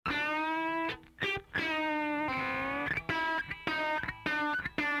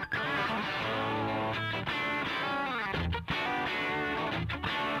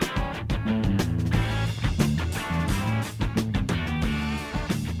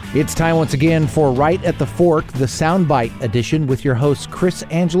It's time once again for Right at the Fork, the Soundbite edition with your hosts Chris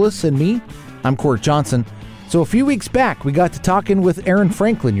Angeles and me. I'm Court Johnson. So a few weeks back, we got to talking with Aaron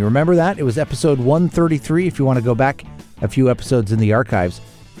Franklin. You remember that? It was episode 133 if you want to go back a few episodes in the archives.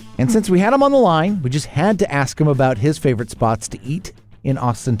 And since we had him on the line, we just had to ask him about his favorite spots to eat in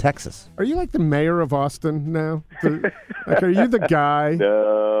Austin, Texas. Are you like the mayor of Austin now? Are you the guy?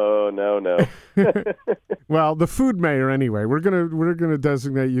 No. Well, the food mayor anyway. We're gonna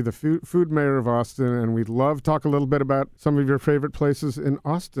designate you the food mayor of Austin, and we'd love to talk a little bit about some of your favorite places in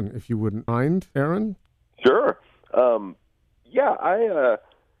Austin, if you wouldn't mind, Aaron. Sure. I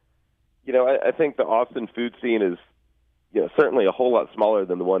think the Austin food scene is, certainly a whole lot smaller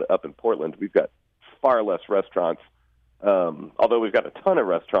than the one up in Portland. We've got far less restaurants. Although we've got a ton of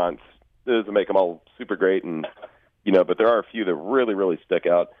restaurants, it doesn't make them all super great, and but there are a few that really, really stick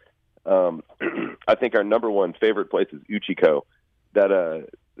out. I think our number one favorite place is Uchiko. That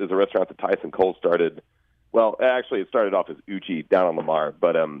is a restaurant that Tyson Cole started. Well, actually, it started off as Uchi down on Lamar,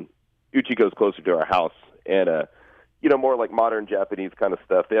 but Uchiko's closer to our house, and more like modern Japanese kind of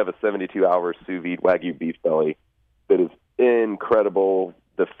stuff. They have a 72-hour sous vide Wagyu beef belly that is incredible.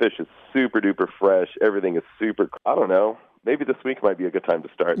 The fish is super duper fresh. Everything is super. I don't know. Maybe this week might be a good time to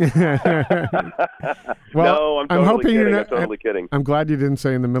start. Well, no, I'm hoping kidding. you're not. I'm totally kidding. I'm glad you didn't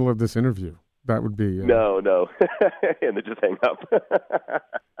say in the middle of this interview. That would be no, and then just hang up.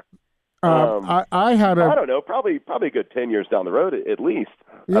 I had a. I don't know. Probably a good 10 years down the road, at least.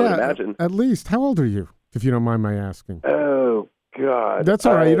 Yeah, I would imagine. At least. How old are you, if you don't mind my asking? Oh God, that's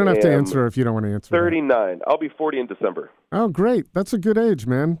all right. You don't have to answer if you don't want to answer. 39. That. I'll be 40 in December. Oh, great. That's a good age,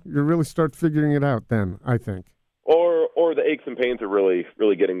 man. You really start figuring it out then, I think. Or the aches and pains are really,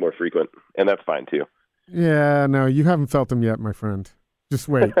 really getting more frequent, and that's fine too. Yeah, no, you haven't felt them yet, my friend. Just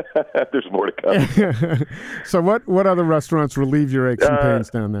wait. There's more to come. So what other restaurants relieve your aches and pains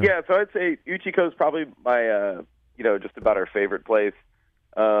down there? Yeah, so I'd say Uchiko's probably my, just about our favorite place.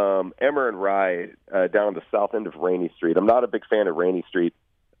 Emmer and Rye down on the south end of Rainey Street. I'm not a big fan of Rainey Street,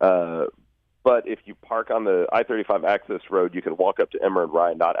 but if you park on the I-35 access road, you can walk up to Emmer and Rye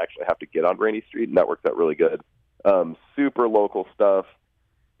and not actually have to get on Rainey Street, and that works out really good. Super local stuff.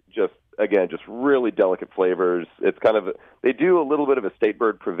 Just really delicate flavors. It's kind of, they do a little bit of a state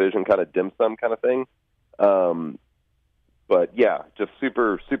bird provision kind of dim sum kind of thing. But yeah, just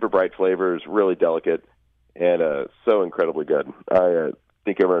super, super bright flavors, really delicate, and so incredibly good. I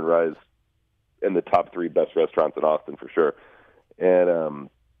think Emmer and Rye is in the top 3 best restaurants in Austin for sure. And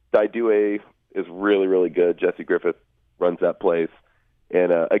Daidue is really, really good. Jesse Griffith runs that place.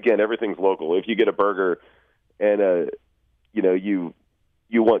 And again, everything's local. If you get a burger and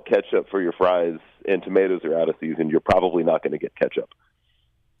you want ketchup for your fries and tomatoes are out of season, you're probably not going to get ketchup.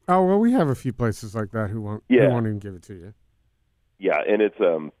 Oh, well, we have a few places like that who won't even give it to you. Yeah, and it's,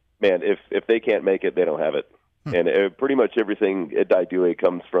 if they can't make it, they don't have it. And pretty much everything at Daidue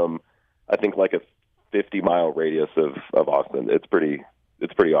comes from, I think, like a 50-mile radius of Austin. It's pretty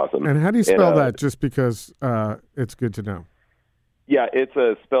awesome. And how do you spell that, just because it's good to know? Yeah, it's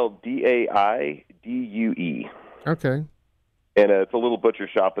spelled Daidue. Okay. And it's a little butcher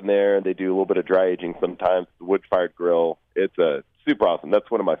shop in there, and they do a little bit of dry aging sometimes, the wood-fired grill. It's super awesome.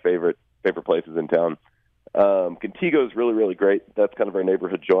 That's one of my favorite places in town. Contigo is really, really great. That's kind of our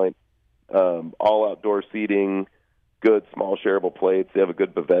neighborhood joint. All outdoor seating, good small shareable plates. They have a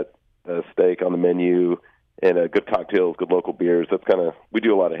good bavette steak on the menu, and good cocktails, good local beers. We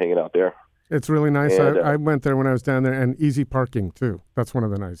do a lot of hanging out there. It's really nice. And, I went there when I was down there, and easy parking, too. That's one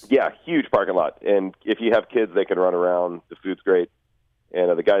of the nice. Yeah, huge parking lot. And if you have kids, they can run around. The food's great.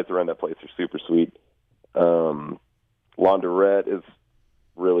 And the guys that run that place are super sweet. Laundrette is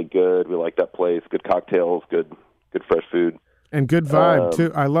really good. We like that place. Good cocktails, good fresh food. And good vibe,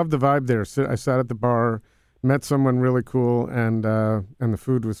 too. I love the vibe there. I sat at the bar, met someone really cool, and the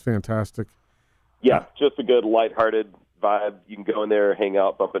food was fantastic. Yeah, just a good, lighthearted vibe. You can go in there, hang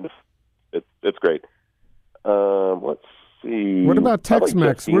out, bump into. It's great. Let's see. What about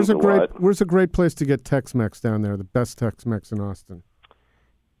Tex-Mex? Where's a great place to get Tex-Mex down there? The best Tex-Mex in Austin.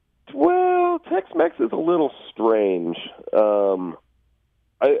 Well, Tex-Mex is a little strange.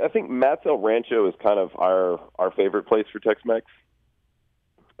 I think Matt's El Rancho is kind of our favorite place for Tex-Mex.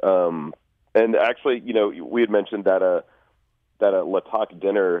 And actually, we had mentioned that a La Tac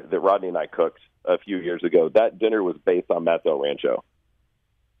dinner that Rodney and I cooked a few years ago. That dinner was based on Matt's El Rancho.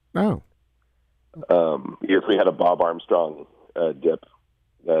 Oh. Yes, we had a Bob Armstrong dip,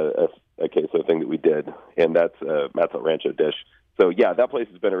 a queso thing that we did, and that's Matt's El Rancho dish. So yeah, that place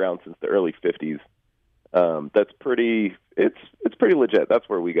has been around since the early 50s. That's pretty. It's pretty legit. That's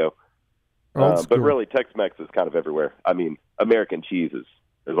where we go. But really, Tex-Mex is kind of everywhere. I mean, American cheese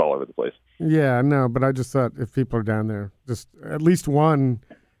is is all over the place. Yeah, no, but I just thought if people are down there, just at least one,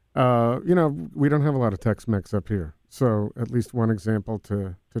 we don't have a lot of Tex-Mex up here. So at least one example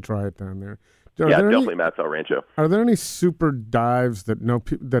to try it down there. Definitely Matt's El Rancho. Are there any super dives that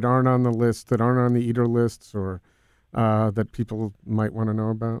that aren't on the list, that aren't on the eater lists, or that people might want to know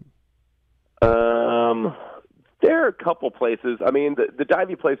about? There are a couple places. I mean, the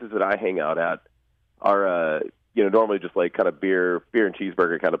divey places that I hang out at are, normally just like kind of beer and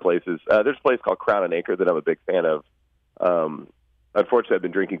cheeseburger kind of places. There's a place called Crown and Anchor that I'm a big fan of. Unfortunately, I've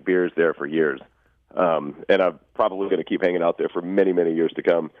been drinking beers there for years, and I'm probably going to keep hanging out there for many, many years to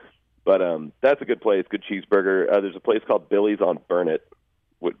come. But that's a good place, good cheeseburger. There's a place called Billy's on Burnett.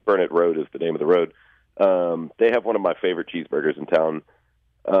 Burnett Road is the name of the road. They have one of my favorite cheeseburgers in town.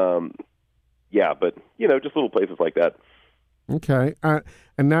 But, just little places like that. Okay.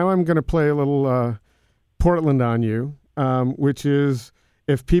 And now I'm going to play a little Portland on you, which is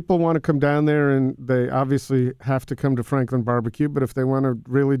if people want to come down there, and they obviously have to come to Franklin Barbecue, but if they want to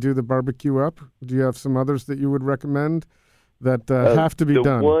really do the barbecue up, do you have some others that you would recommend that have to be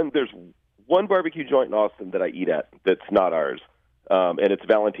done? There's one barbecue joint in Austin that I eat at that's not ours, and it's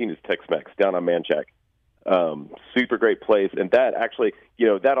Valentina's Tex-Mex down on Manchac. Super great place, and that actually,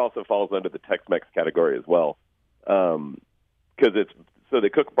 that also falls under the Tex-Mex category as well, because they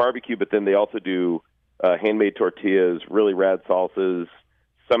cook barbecue, but then they also do handmade tortillas, really rad salsas.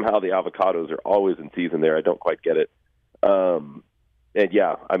 Somehow the avocados are always in season there. I don't quite get it, those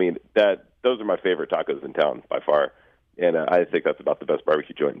are my favorite tacos in town by far. And I think that's about the best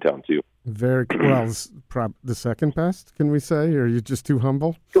barbecue joint in town, too. Very well. The second best, can we say? Or are you just too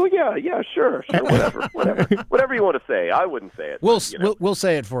humble? Oh, yeah, sure, whatever you want to say. I wouldn't say it. We'll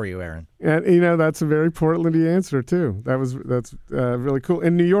say it for you, Aaron. And that's a very Portlandy answer too. That's really cool.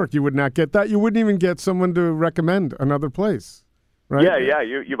 In New York, you would not get that. You wouldn't even get someone to recommend another place, right? Yeah,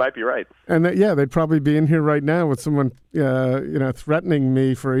 you might be right. And they'd probably be in here right now with someone, threatening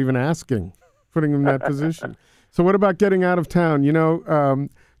me for even asking, putting them in that position. So what about getting out of town?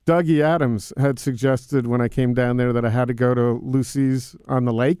 Dougie Adams had suggested when I came down there that I had to go to Lucy's on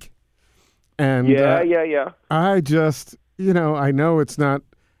the lake. And yeah. I just, I know it's not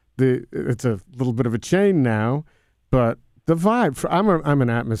it's a little bit of a chain now, but the vibe, I'm an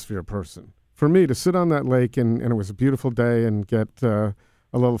atmosphere person. For me to sit on that lake and it was a beautiful day and get a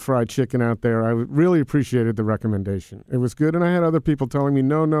little fried chicken out there, I really appreciated the recommendation. It was good. And I had other people telling me,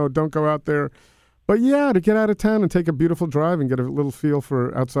 no, don't go out there. But to get out of town and take a beautiful drive and get a little feel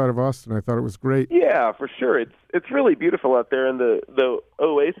for outside of Austin, I thought it was great. Yeah, for sure. It's really beautiful out there, and the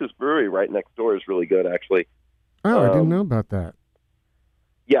Oasis Brewery right next door is really good, actually. Oh, I didn't know about that.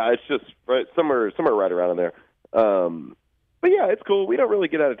 Yeah, it's just somewhere right around in there. But yeah, it's cool. We don't really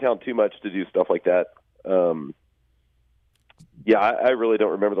get out of town too much to do stuff like that. I really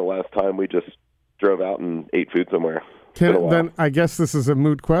don't remember the last time we just drove out and ate food somewhere. Then I guess this is a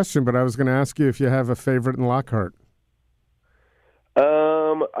moot question, but I was going to ask you if you have a favorite in Lockhart.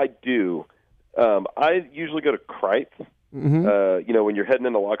 I do. I usually go to Kreitz. Mm-hmm. When you're heading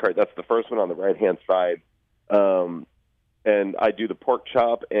into Lockhart, that's the first one on the right-hand side. And I do the pork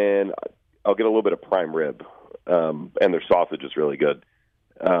chop, and I'll get a little bit of prime rib. And their sausage is really good.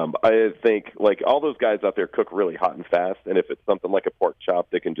 I think, all those guys out there cook really hot and fast, and if it's something like a pork chop,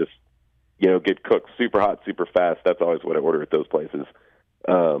 they can just get cooked super hot, super fast. That's always what I order at those places.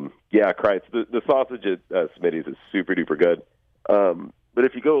 Kreitz. The sausage at Smitty's is super duper good. But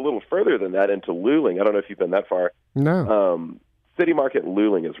if you go a little further than that into Luling, I don't know if you've been that far. No. City Market in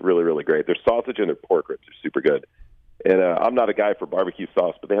Luling is really, really great. Their sausage and their pork ribs are super good. And I'm not a guy for barbecue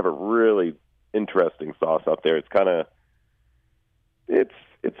sauce, but they have a really interesting sauce out there. It's kind of it's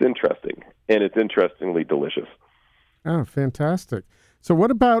interesting, and it's interestingly delicious. Oh, fantastic. So what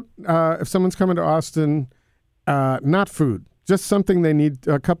about if someone's coming to Austin, not food, just something they need,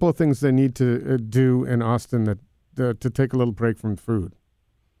 a couple of things they need to do in Austin to take a little break from food?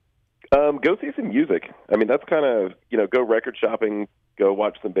 Go see some music. I mean, that's kind of, go record shopping, go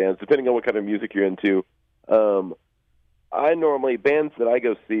watch some bands, depending on what kind of music you're into. Bands that I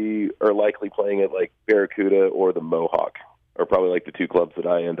go see are likely playing at like Barracuda or the Mohawk, are probably like the two clubs that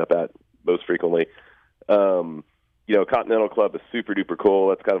I end up at most frequently. Continental Club is super duper cool.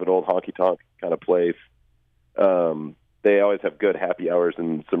 That's kind of an old honky tonk kind of place. They always have good happy hours,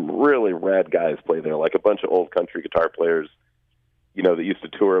 and some really rad guys play there, like a bunch of old country guitar players, that used to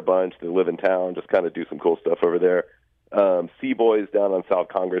tour a bunch. They live in town, just kind of do some cool stuff over there. Seaboys down on South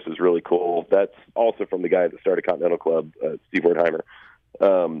Congress is really cool. That's also from the guy that started Continental Club, Steve Wertheimer.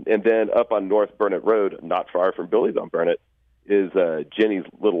 And then up on North Burnett Road, not far from Billy's on Burnett, is Jenny's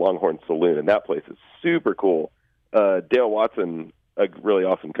Little Longhorn Saloon, and that place is super cool. Dale Watson a really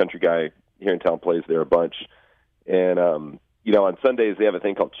awesome country guy here in town plays there a bunch. And, on Sundays they have a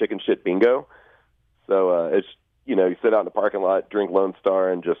thing called Chicken Shit Bingo. So it's, you sit out in the parking lot, drink Lone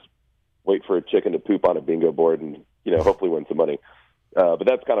Star, and just wait for a chicken to poop on a bingo board and, hopefully win some money. But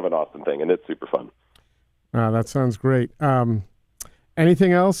that's kind of an Austin thing, and it's super fun. That sounds great.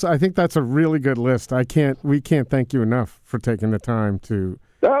 Anything else? I think that's a really good list. We can't thank you enough for taking the time to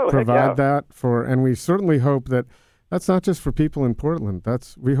provide that and we certainly hope that's not just for people in Portland.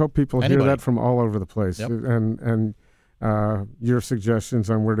 We hope people hear that from all over the place. Yep. And your suggestions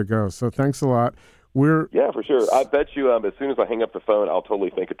on where to go. So thanks a lot. Yeah, for sure. I bet you as soon as I hang up the phone, I'll totally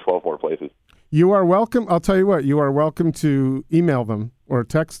think of 12 more places. You are welcome. I'll tell you what, you are welcome to email them or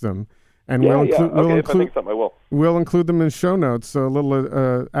text them. And if I think something, I will. We'll include them in show notes, so a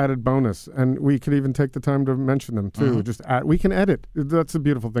little added bonus. And we could even take the time to mention them, too. Mm-hmm. We can edit. That's the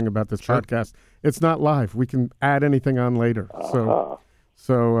beautiful thing about this podcast. It's not live. We can add anything on later.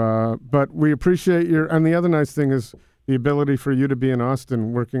 But we appreciate and the other nice thing is the ability for you to be in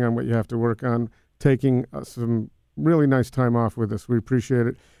Austin working on what you have to work on, taking some really nice time off with us. We appreciate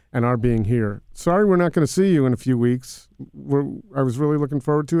it. And our being here. Sorry we're not going to see you in a few weeks. I was really looking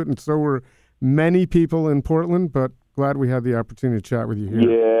forward to it, and so were many people in Portland, but glad we had the opportunity to chat with you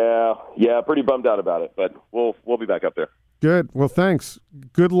here. Yeah, pretty bummed out about it, but we'll be back up there. Good. Well, thanks.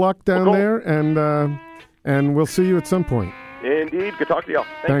 Good luck down there, and we'll see you at some point. Indeed. Good talk to y'all.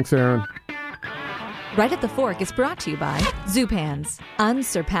 Thanks, Aaron. Right at the Fork is brought to you by Zupans.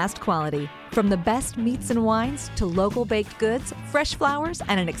 Unsurpassed quality. From the best meats and wines to local baked goods, fresh flowers,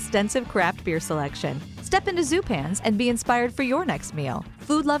 and an extensive craft beer selection. Step into Zupans and be inspired for your next meal.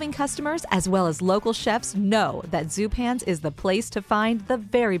 Food-loving customers as well as local chefs know that Zupans is the place to find the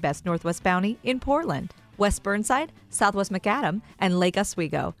very best Northwest Bounty in Portland, West Burnside, Southwest Macadam, and Lake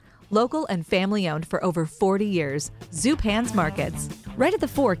Oswego. Local and family-owned for over 40 years. Zupans Markets. Right at the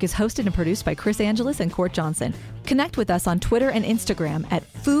Fork is hosted and produced by Chris Angeles and Court Johnson. Connect with us on Twitter and Instagram at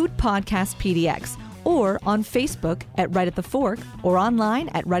Food Podcast PDX or on Facebook at Right at the Fork or online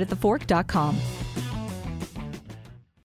at rightatthefork.com.